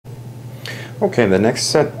Okay, the next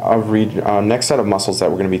set of muscles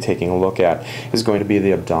that we're going to be taking a look at is going to be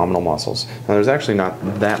the abdominal muscles. Now, there's actually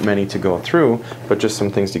not that many to go through, but just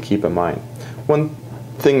some things to keep in mind. One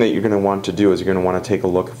thing that you're going to want to do is you're going to want to take a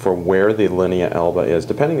look for where the linea alba is.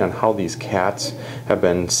 Depending on how these cats have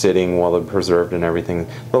been sitting while they're preserved and everything,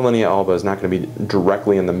 the linea alba is not going to be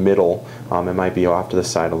directly in the middle. It might be off to the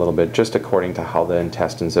side a little bit, just according to how the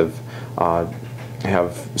intestines have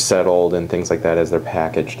settled and things like that as they're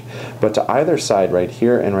packaged. But to either side, right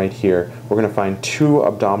here and right here, we're going to find two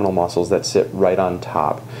abdominal muscles that sit right on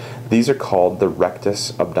top. These are called the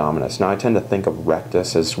rectus abdominis. Now, I tend to think of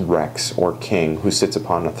rectus as Rex, or king, who sits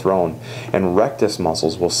upon a throne, and rectus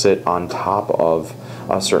muscles will sit on top of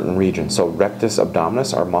a certain region. So rectus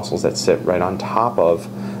abdominis are muscles that sit right on top of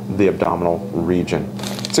the abdominal region.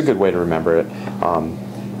 It's a good way to remember it.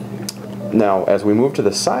 Now, as we move to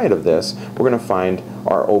the side of this, we're going to find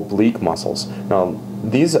our oblique muscles. Now,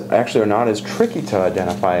 these actually are not as tricky to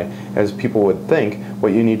identify as people would think.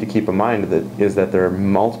 What you need to keep in mind is that there are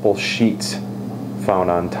multiple sheets found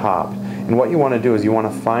on top. And what you want to do is you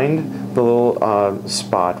want to find the little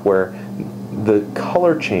spot where the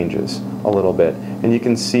color changes a little bit. And you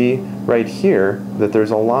can see right here that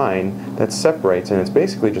there's a line that separates, and it's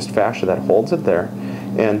basically just fascia that holds it there.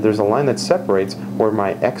 And there's a line that separates where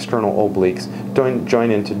my external obliques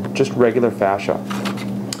join into just regular fascia.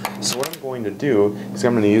 So what I'm going to do is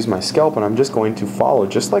I'm going to use my scalpel, and I'm just going to follow,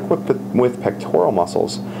 just like with pectoral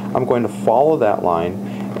muscles, I'm going to follow that line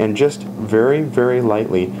and just very, very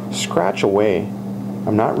lightly scratch away.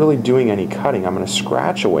 I'm not really doing any cutting. I'm going to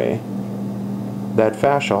scratch away that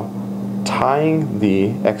fascia, tying the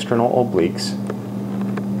external obliques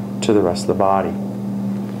to the rest of the body.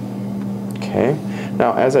 Okay.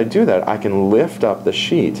 Now, as I do that, I can lift up the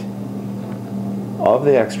sheet of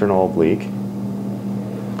the external oblique.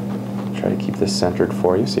 Try to keep this centered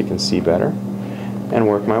for you so you can see better. And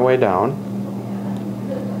work my way down.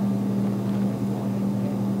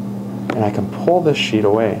 And I can pull this sheet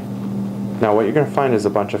away. Now, what you're going to find is a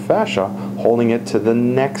bunch of fascia holding it to the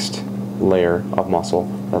next layer of muscle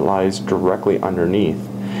that lies directly underneath.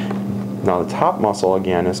 Now, the top muscle,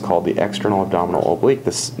 again, is called the external abdominal oblique.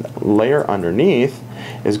 This layer underneath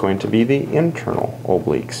is going to be the internal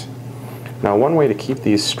obliques. Now, one way to keep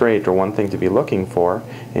these straight, or one thing to be looking for,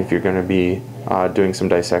 if you're going to be doing some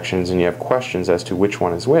dissections and you have questions as to which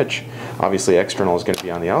one is which, obviously external is going to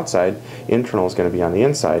be on the outside, internal is going to be on the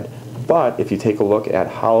inside. But if you take a look at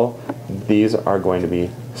how these are going to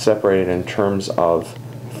be separated in terms of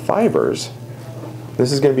fibers,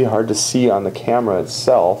 this is going to be hard to see on the camera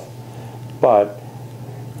itself. But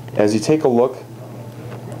as you take a look,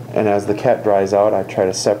 and as the cat dries out, I try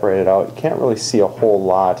to separate it out. You can't really see a whole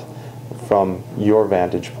lot from your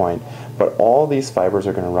vantage point, but all these fibers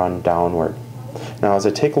are going to run downward. Now, as I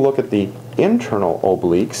take a look at the internal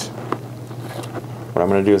obliques, what I'm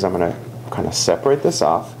going to do is I'm going to kind of separate this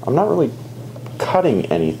off. I'm not really cutting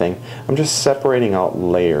anything. I'm just separating out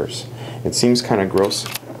layers. It seems kind of gross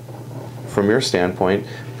from your standpoint,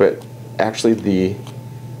 but actually the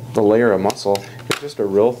layer of muscle is just a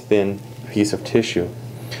real thin piece of tissue.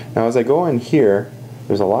 Now, as I go in here,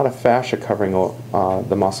 there's a lot of fascia covering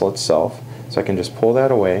the muscle itself, so I can just pull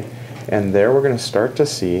that away, and there we're going to start to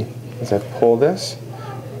see, as I pull this,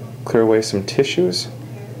 clear away some tissues,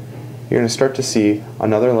 you're going to start to see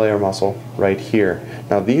another layer of muscle right here.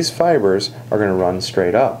 Now, these fibers are going to run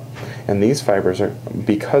straight up, and these fibers are,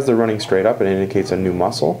 because they're running straight up, it indicates a new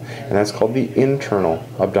muscle, and that's called the internal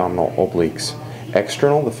abdominal obliques.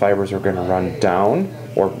 External, the fibers are going to run down,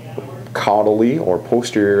 or caudally, or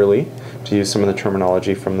posteriorly, to use some of the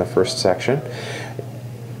terminology from the first section.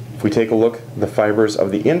 If we take a look, the fibers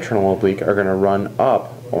of the internal oblique are going to run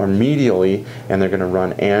up, or medially, and they're going to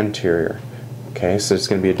run anterior. Okay, so it's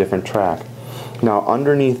going to be a different track. Now,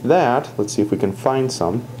 underneath that, let's see if we can find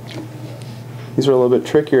some. These are a little bit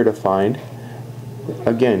trickier to find.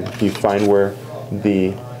 Again, you find where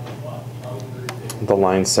the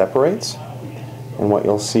line separates, and what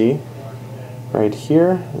you'll see right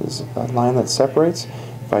here is a line that separates.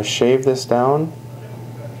 If I shave this down,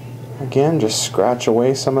 again, just scratch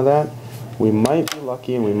away some of that, we might be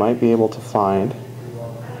lucky and we might be able to find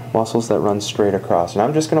muscles that run straight across. And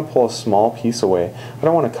I'm just going to pull a small piece away. I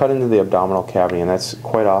don't want to cut into the abdominal cavity, and that's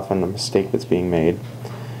quite often the mistake that's being made.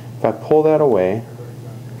 If I pull that away,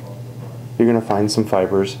 you're going to find some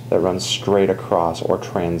fibers that run straight across or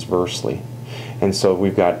transversely. And so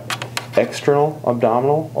we've got external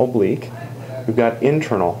abdominal oblique, we've got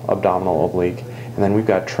internal abdominal oblique, and then we've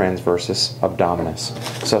got transversus abdominis.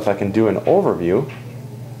 So if I can do an overview,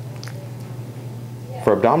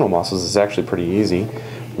 for abdominal muscles, it's actually pretty easy.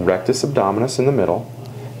 Rectus abdominis in the middle,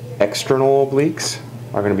 External obliques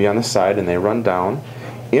are going to be on the side and they run down.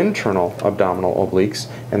 Internal abdominal obliques,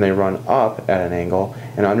 and they run up at an angle,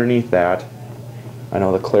 and underneath that, I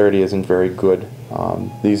know the clarity isn't very good,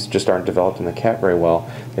 these just aren't developed in the cat very well,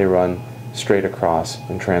 they run straight across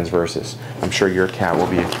and transversus. I'm sure your cat will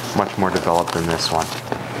be much more developed than this one.